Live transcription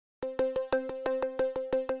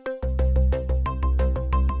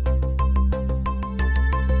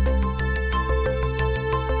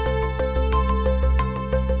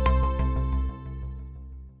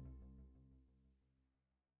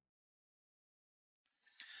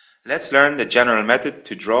Let's learn the general method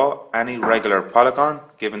to draw any regular polygon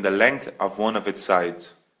given the length of one of its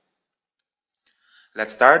sides.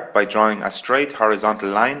 Let's start by drawing a straight horizontal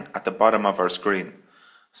line at the bottom of our screen.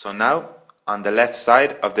 So now, on the left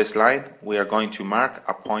side of this line, we are going to mark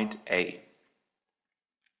a point A.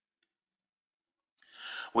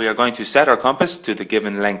 We are going to set our compass to the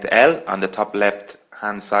given length L on the top left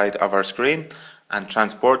hand side of our screen and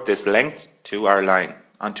transport this length to our line.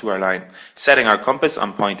 Onto our line, setting our compass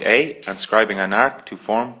on point A and scribing an arc to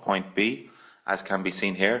form point B, as can be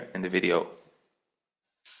seen here in the video.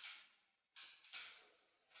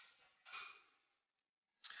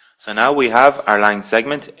 So now we have our line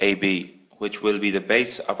segment AB, which will be the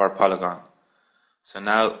base of our polygon. So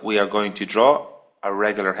now we are going to draw a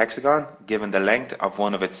regular hexagon given the length of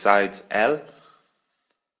one of its sides L.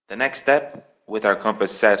 The next step, with our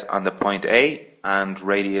compass set on the point A and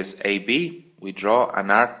radius AB, we draw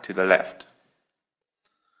an arc to the left.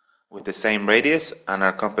 With the same radius and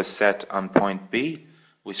our compass set on point B,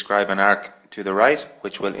 we scribe an arc to the right,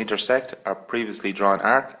 which will intersect our previously drawn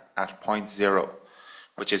arc at point 0,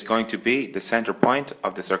 which is going to be the center point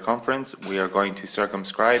of the circumference we are going to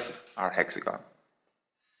circumscribe our hexagon.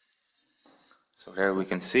 So here we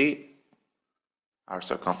can see our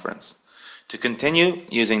circumference. To continue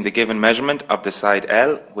using the given measurement of the side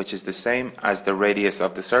L, which is the same as the radius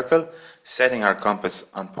of the circle, setting our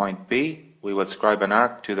compass on point B, we will scribe an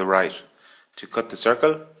arc to the right to cut the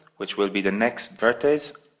circle, which will be the next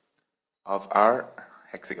vertex of our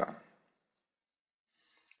hexagon.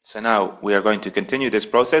 So now we are going to continue this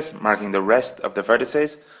process, marking the rest of the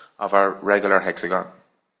vertices of our regular hexagon.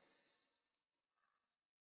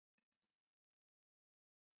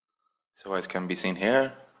 So as can be seen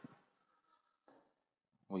here,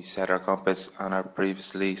 we set our compass on our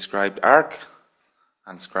previously scribed arc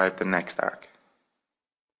and scribe the next arc.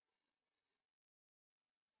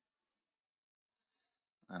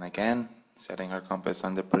 And again, setting our compass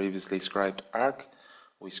on the previously scribed arc,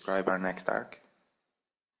 we scribe our next arc.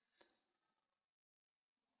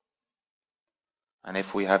 And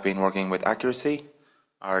if we have been working with accuracy,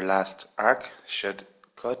 our last arc should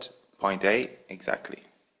cut point A exactly,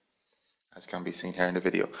 as can be seen here in the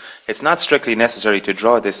video. It's not strictly necessary to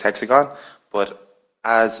draw this hexagon, but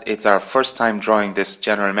as it's our first time drawing this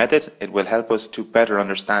general method, it will help us to better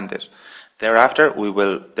understand it. Thereafter,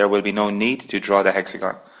 there will be no need to draw the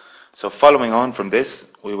hexagon. So following on from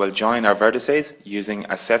this, we will join our vertices using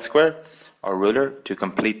a set square or ruler to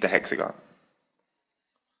complete the hexagon.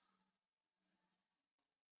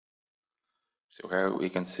 So here we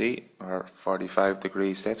can see our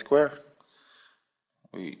 45-degree set square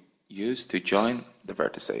we use to join the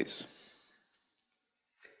vertices.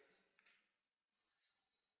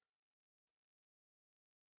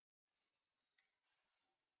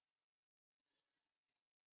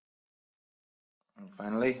 And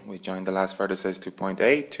finally, we join the last vertices to point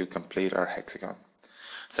A to complete our hexagon.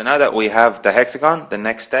 So now that we have the hexagon, the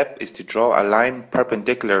next step is to draw a line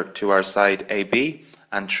perpendicular to our side AB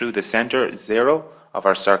and through the center 0 of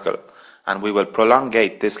our circle. And we will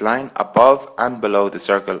prolongate this line above and below the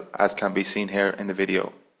circle, as can be seen here in the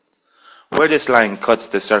video. Where this line cuts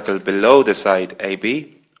the circle below the side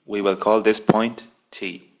AB, we will call this point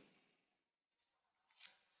T.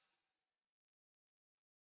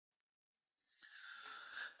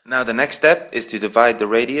 Now the next step is to divide the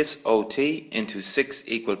radius OT into 6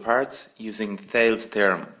 equal parts using Thales'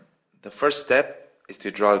 theorem. The first step is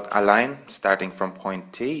to draw a line starting from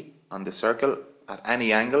point T on the circle at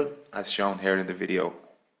any angle as shown here in the video.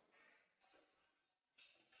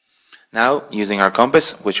 Now, using our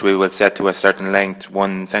compass, which we will set to a certain length,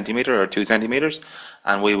 1 centimeter or 2 centimeters,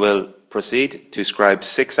 and we will proceed to scribe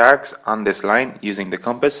 6 arcs on this line using the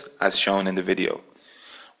compass as shown in the video.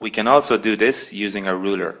 We can also do this using a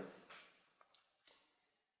ruler.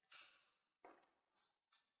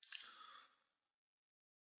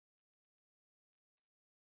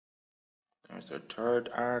 There's our third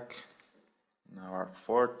arc, now our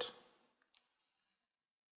fourth.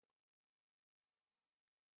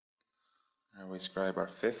 Now we scribe our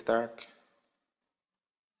fifth arc.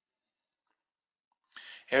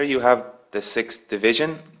 Here you have the 6th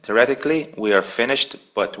division. Theoretically, we are finished,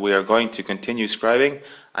 but we are going to continue scribing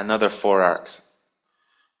another 4 arcs.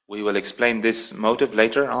 We will explain this motive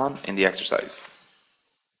later on in the exercise.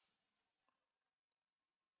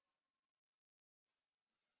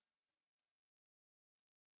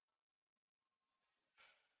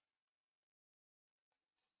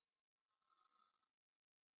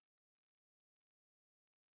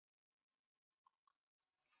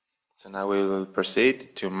 So now we will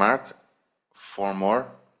proceed to mark 4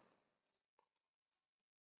 more.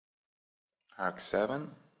 Arc 7,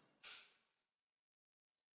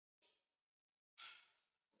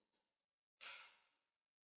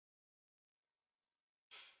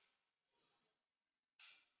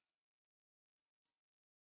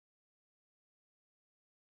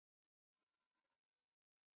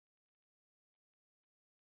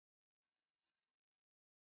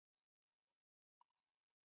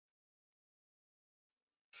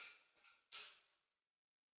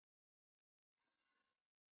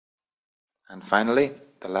 And finally,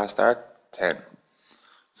 the last arc, 10.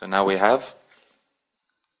 So now we have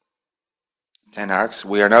 10 arcs.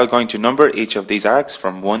 We are now going to number each of these arcs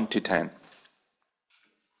from 1 to 10,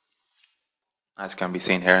 as can be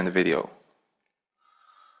seen here in the video.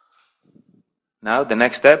 Now the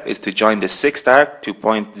next step is to join the 6th arc to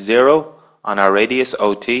point 0 on our radius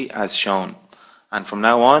OT as shown. And from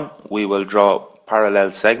now on, we will draw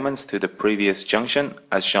parallel segments to the previous junction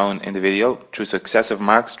as shown in the video through successive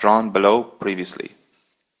marks drawn below previously.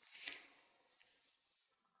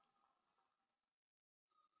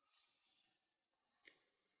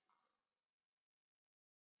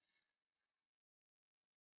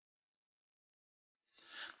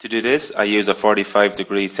 To do this, I use a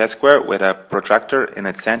 45-degree set square with a protractor in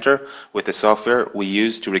its center with the software we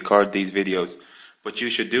use to record these videos. But you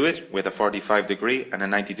should do it with a 45-degree and a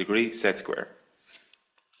 90-degree set square.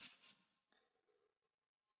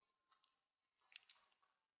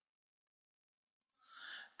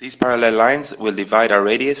 These parallel lines will divide our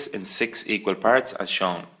radius in 6 equal parts as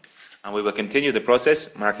shown. And we will continue the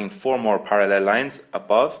process marking 4 more parallel lines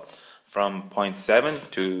above from point 7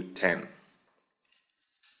 to 10.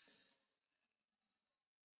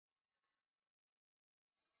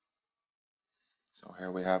 So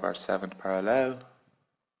here we have our 7th parallel,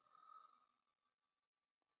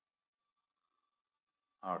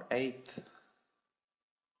 our 8th,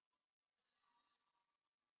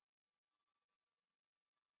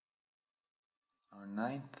 our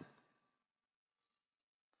 9th,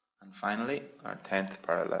 and finally our 10th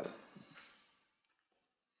parallel.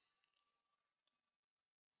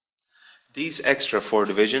 These extra 4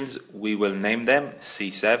 divisions, we will name them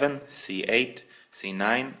C7, C8,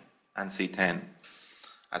 C9, and C10.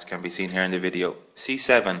 As can be seen here in the video.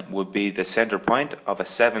 C7 would be the center point of a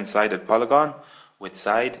 7-sided polygon with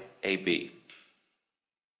side AB.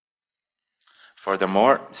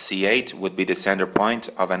 Furthermore, C8 would be the center point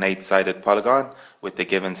of an 8-sided polygon with the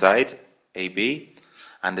given side AB,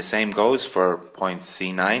 and the same goes for points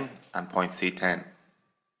C9 and point C10.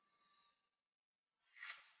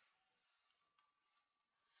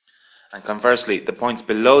 And conversely, the points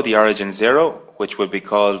below the origin 0, which would be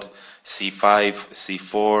called C5,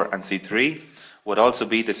 C4, and C3, would also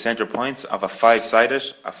be the center points of a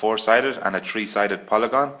 5-sided, a 4-sided, and a 3-sided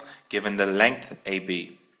polygon, given the length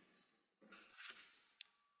AB.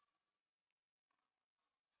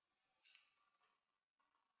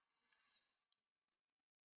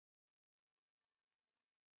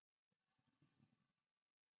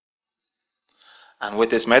 And with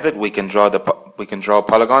this method, we can draw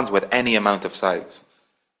polygons with any amount of sides.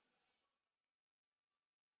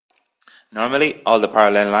 Normally, all the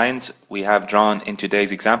parallel lines we have drawn in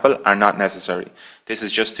today's example are not necessary. This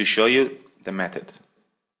is just to show you the method.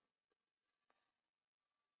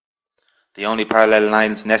 The only parallel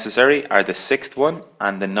lines necessary are the 6th one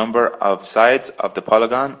and the number of sides of the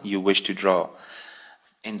polygon you wish to draw.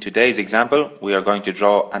 In today's example, we are going to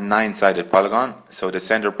draw a 9-sided polygon, so the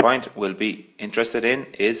center point we'll be interested in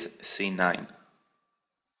is C9.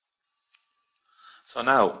 So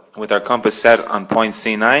now, with our compass set on point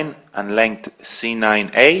C9 and length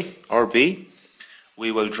C9A or B,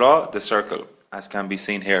 we will draw the circle, as can be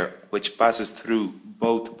seen here, which passes through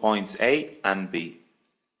both points A and B.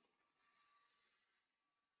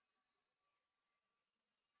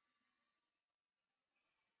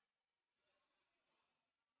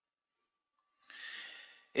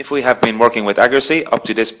 If we have been working with accuracy up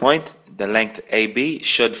to this point, the length AB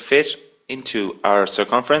should fit into our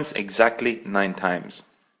circumference exactly 9 times.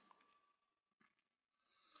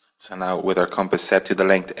 So now with our compass set to the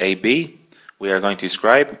length AB, we are going to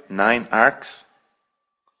scribe 9 arcs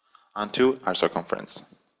onto our circumference.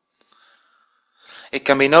 It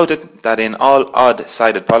can be noted that in all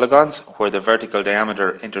odd-sided polygons where the vertical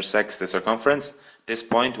diameter intersects the circumference, this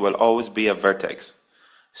point will always be a vertex.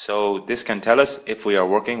 So this can tell us if we are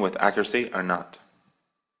working with accuracy or not.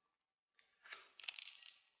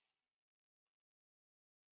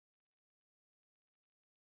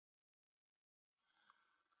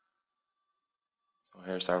 So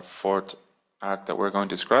here's our 4th arc that we're going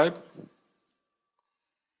to scribe.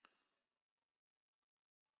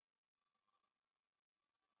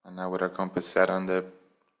 And now with our compass set on the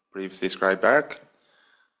previously scribed arc,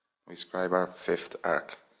 we scribe our 5th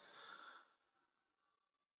arc,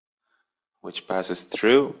 which passes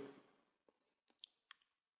through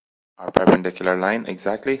our perpendicular line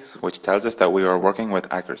exactly, which tells us that we are working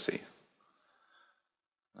with accuracy.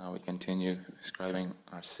 Now we continue scribing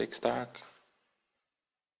our 6th arc.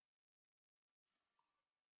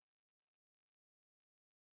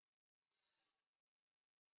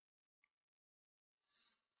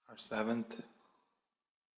 Our 7th.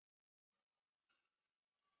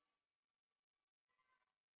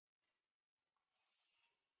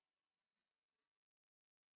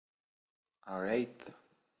 our eighth,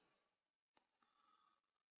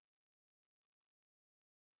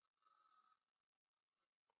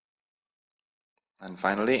 and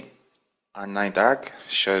finally our ninth arc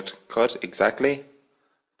should cut exactly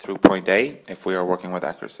through point A if we are working with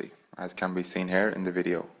accuracy, as can be seen here in the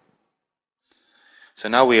video. So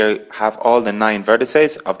now we have all the 9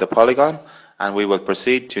 vertices of the polygon, and we will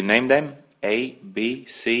proceed to name them A, B,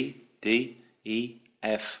 C, D, E,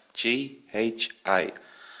 F, G, H, I.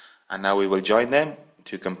 And now we will join them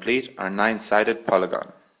to complete our 9-sided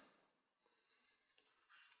polygon.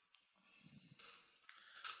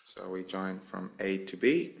 So we join from A to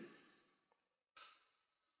B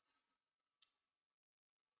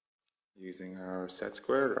using our set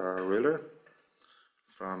square or our ruler,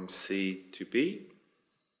 from C to B,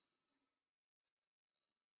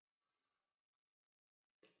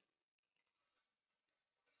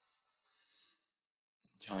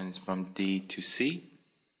 joins from D to C,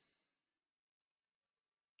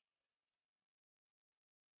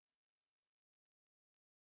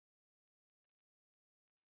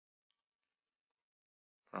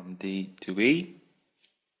 from D to E,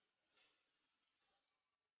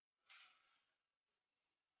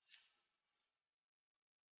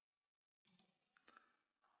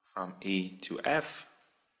 from E to F,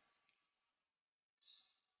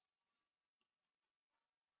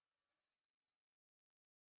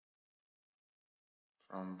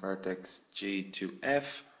 from vertex G to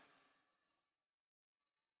F,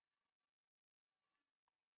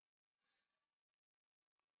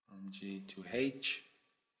 from G to H,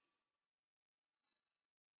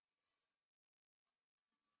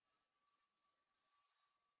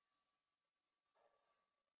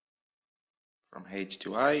 from H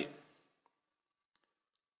to I,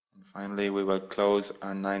 and finally we will close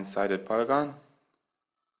our 9-sided polygon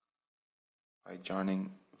by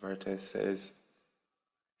joining vertices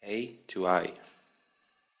A to I.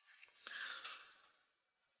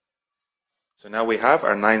 So now we have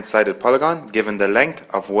our 9-sided polygon given the length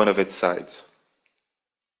of one of its sides.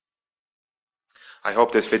 I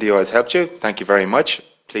hope this video has helped you. Thank you very much.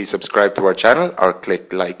 Please subscribe to our channel or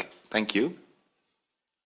click like. Thank you.